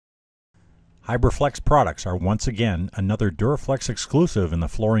Hybri Flex products are once again another Dur-A-Flex exclusive in the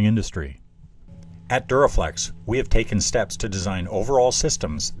flooring industry. At Dur-A-Flex, we have taken steps to design overall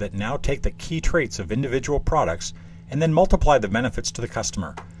systems that now take the key traits of individual products and then multiply the benefits to the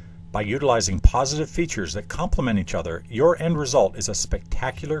customer. By utilizing positive features that complement each other, your end result is a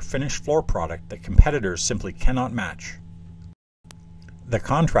spectacular finished floor product that competitors simply cannot match. The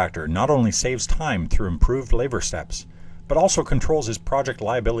contractor not only saves time through improved labor steps, but also controls his project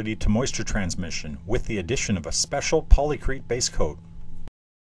liability to moisture transmission with the addition of a special polycrete base coat.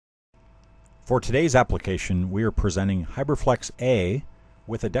 For today's application, we are presenting Hybri Flex A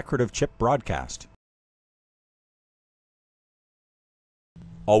with a decorative chip broadcast.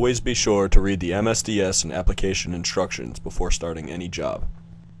 Always be sure to read the MSDS and application instructions before starting any job.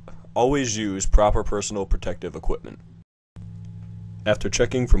 Always use proper personal protective equipment. After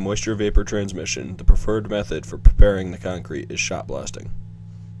checking for moisture vapor transmission, the preferred method for preparing the concrete is shot blasting.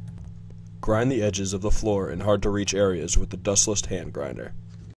 Grind the edges of the floor in hard-to-reach areas with the dustless hand grinder.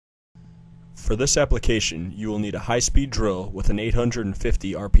 For this application, you will need a high-speed drill with an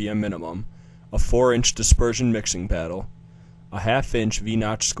 850 RPM minimum, a 4-inch dispersion mixing paddle, a half-inch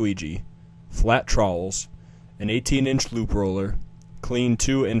V-notch squeegee, flat trowels, an 18-inch loop roller, clean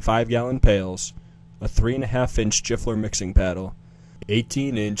 2 and 5 gallon pails, a 3.5-inch Jiffler mixing paddle,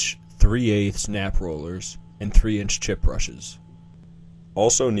 18-inch 3/8 nap rollers, and 3-inch chip brushes.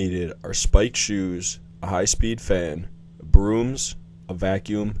 Also needed are spiked shoes, a high-speed fan, brooms, a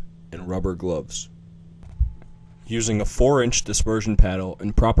vacuum, and rubber gloves. Using a 4-inch dispersion paddle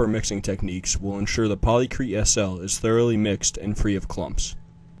and proper mixing techniques will ensure the Polycrete SL is thoroughly mixed and free of clumps.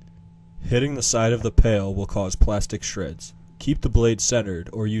 Hitting the side of the pail will cause plastic shreds. Keep the blade centered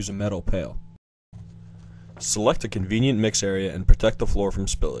or use a metal pail. Select a convenient mix area and protect the floor from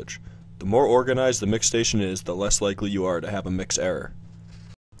spillage. The more organized the mix station is, the less likely you are to have a mix error.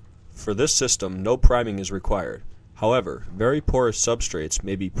 For this system, no priming is required. However, very porous substrates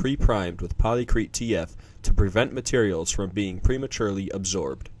may be pre-primed with Polycrete TF to prevent materials from being prematurely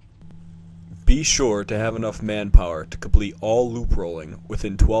absorbed. Be sure to have enough manpower to complete all loop rolling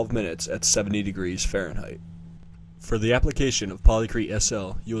within 12 minutes at 70 degrees Fahrenheit. For the application of Polycrete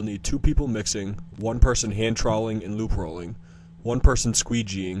SL, you will need 2 people mixing, 1 person hand troweling and loop rolling, 1 person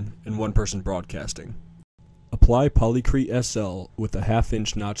squeegeeing, and 1 person broadcasting. Apply Polycrete SL with a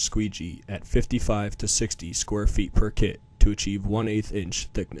half-inch notch squeegee at 55 to 60 square feet per kit to achieve 1/8 inch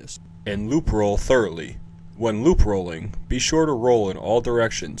thickness. And loop roll thoroughly. When loop rolling, be sure to roll in all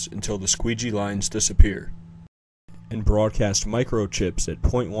directions until the squeegee lines disappear. And broadcast microchips at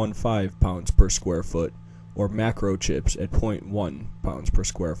 0.15 pounds per square foot or macro chips at 0.1 pounds per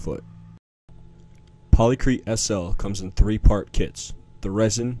square foot. Polycrete SL comes in 3-part kits: the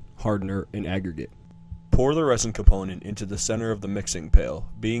resin, hardener, and aggregate. Pour the resin component into the center of the mixing pail,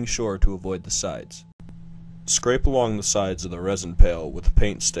 being sure to avoid the sides. Scrape along the sides of the resin pail with a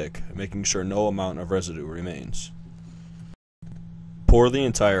paint stick, making sure no amount of residue remains. Pour the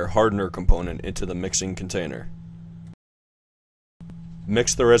entire hardener component into the mixing container.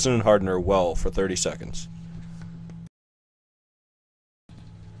 Mix the resin and hardener well for 30 seconds.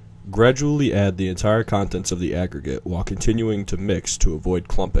 Gradually add the entire contents of the aggregate while continuing to mix to avoid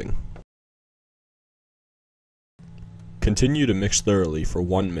clumping. Continue to mix thoroughly for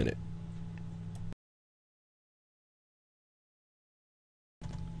 1 minute.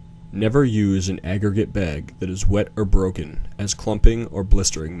 Never use an aggregate bag that is wet or broken, as clumping or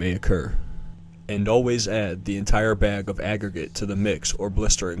blistering may occur. And always add the entire bag of aggregate to the mix or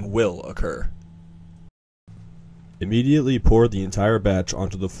blistering will occur. Immediately pour the entire batch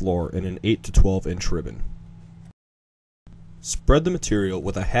onto the floor in an 8 to 12 inch ribbon. Spread the material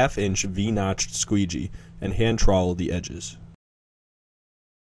with a half-inch V-notched squeegee and hand trowel the edges.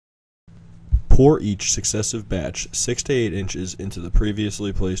 Pour each successive batch 6 to 8 inches into the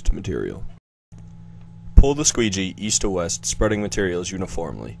previously placed material. Pull the squeegee east to west, spreading materials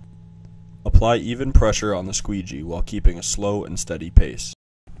uniformly. Apply even pressure on the squeegee while keeping a slow and steady pace.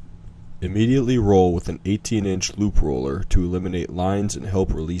 Immediately roll with an 18-inch loop roller to eliminate lines and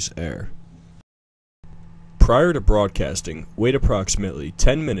help release air. Prior to broadcasting, wait approximately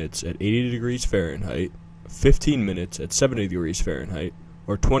 10 minutes at 80 degrees Fahrenheit, 15 minutes at 70 degrees Fahrenheit,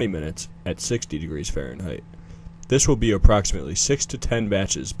 or 20 minutes at 60 degrees Fahrenheit. This will be approximately 6 to 10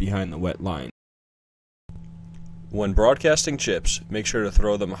 batches behind the wet line. When broadcasting chips, make sure to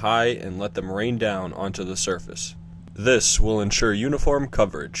throw them high and let them rain down onto the surface. This will ensure uniform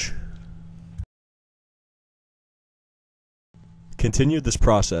coverage. Continue this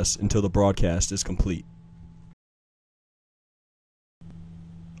process until the broadcast is complete.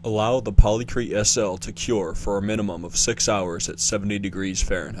 Allow the Polycrete SL to cure for a minimum of 6 hours at 70 degrees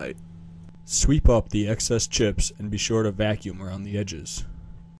Fahrenheit. Sweep up the excess chips and be sure to vacuum around the edges.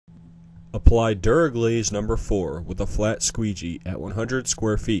 Apply Dur-A-Glaze No. 4 with a flat squeegee at 100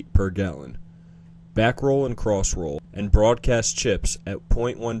 square feet per gallon. Back roll and cross roll, and broadcast chips at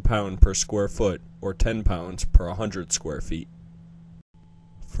 0.1 pound per square foot or 10 pounds per 100 square feet.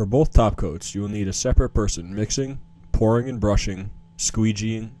 For both top coats, you will need a separate person mixing, pouring and brushing,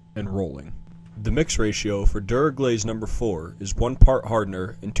 squeegeeing, and rolling. The mix ratio for Dur-A-Glaze No. 4 is 1 part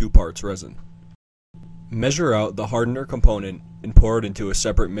hardener and 2 parts resin. Measure out the hardener component and pour it into a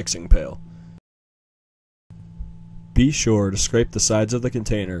separate mixing pail. Be sure to scrape the sides of the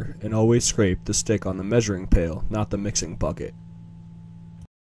container and always scrape the stick on the measuring pail, not the mixing bucket.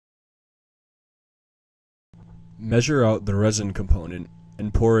 Measure out the resin component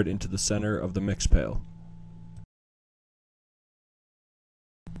and pour it into the center of the mix pail.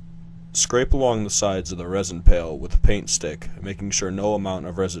 Scrape along the sides of the resin pail with a paint stick, making sure no amount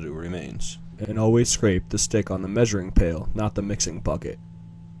of residue remains. And always scrape the stick on the measuring pail, not the mixing bucket.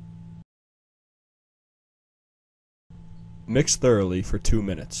 Mix thoroughly for 2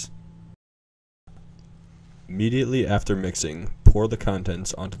 minutes. Immediately after mixing, pour the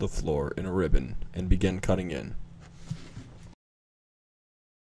contents onto the floor in a ribbon and begin cutting in.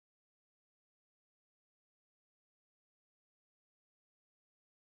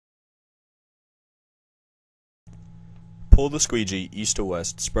 Pull the squeegee east to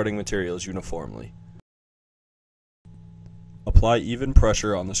west, spreading materials uniformly. Apply even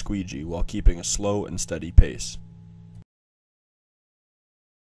pressure on the squeegee while keeping a slow and steady pace.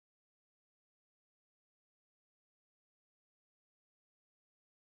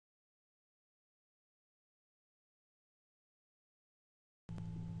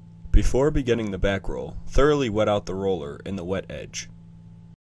 Before beginning the back roll, thoroughly wet out the roller in the wet edge.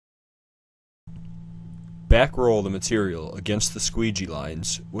 Back roll the material against the squeegee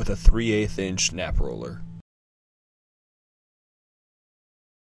lines with a 3/8 inch nap roller.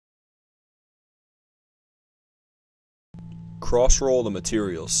 Cross roll the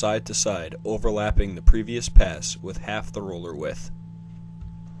material side to side, overlapping the previous pass with half the roller width.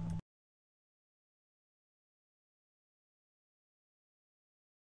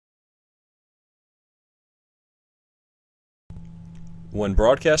 When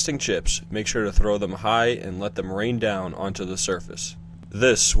broadcasting chips, make sure to throw them high and let them rain down onto the surface.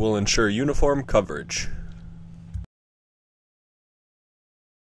 This will ensure uniform coverage.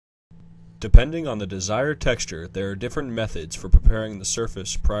 Depending on the desired texture, there are different methods for preparing the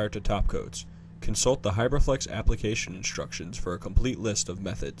surface prior to top coats. Consult the Hybri Flex application instructions for a complete list of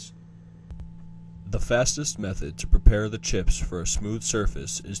methods. The fastest method to prepare the chips for a smooth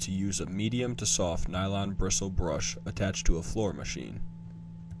surface is to use a medium to soft nylon bristle brush attached to a floor machine.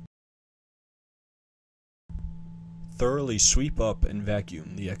 Thoroughly sweep up and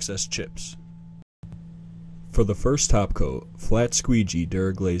vacuum the excess chips. For the first top coat, flat squeegee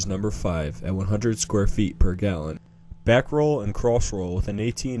Dur-A-Glaze No. 5 at 100 square feet per gallon. Back roll and cross roll with an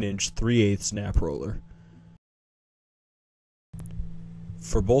 18-inch 3/8 nap roller.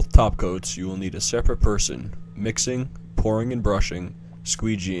 For both top coats, you will need a separate person mixing, pouring and brushing,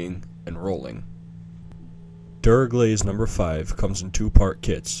 squeegeeing, and rolling. Dur-A-Glaze No. 5 comes in 2-part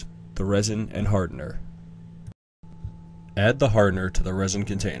kits, the resin and hardener. Add the hardener to the resin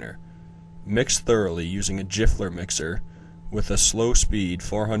container. Mix thoroughly using a Jiffler mixer with a slow speed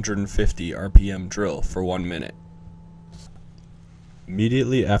 450 RPM drill for 1 minute.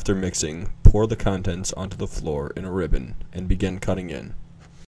 Immediately after mixing, pour the contents onto the floor in a ribbon and begin cutting in.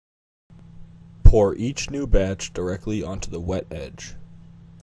 Pour each new batch directly onto the wet edge.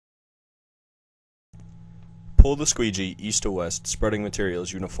 Pull the squeegee east to west, spreading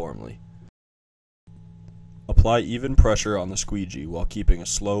materials uniformly. Apply even pressure on the squeegee while keeping a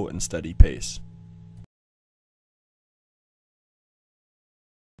slow and steady pace.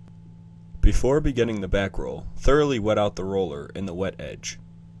 Before beginning the back roll, thoroughly wet out the roller in the wet edge.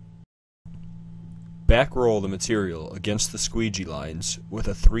 Back roll the material against the squeegee lines with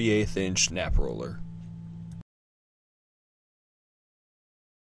a 3/8 inch nap roller.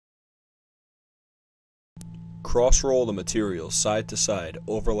 Cross roll the material side to side,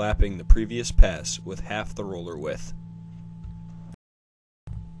 overlapping the previous pass with half the roller width.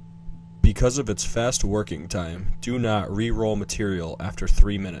 Because of its fast working time, do not re-roll material after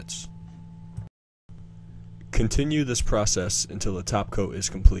 3 minutes. Continue this process until the top coat is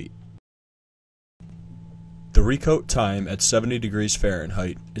complete. The recoat time at 70 degrees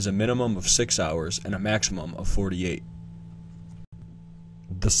Fahrenheit is a minimum of 6 hours and a maximum of 48.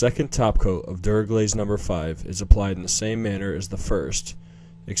 The second top coat of Dur-A-Glaze No. 5 is applied in the same manner as the first,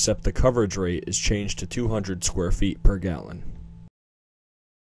 except the coverage rate is changed to 200 square feet per gallon.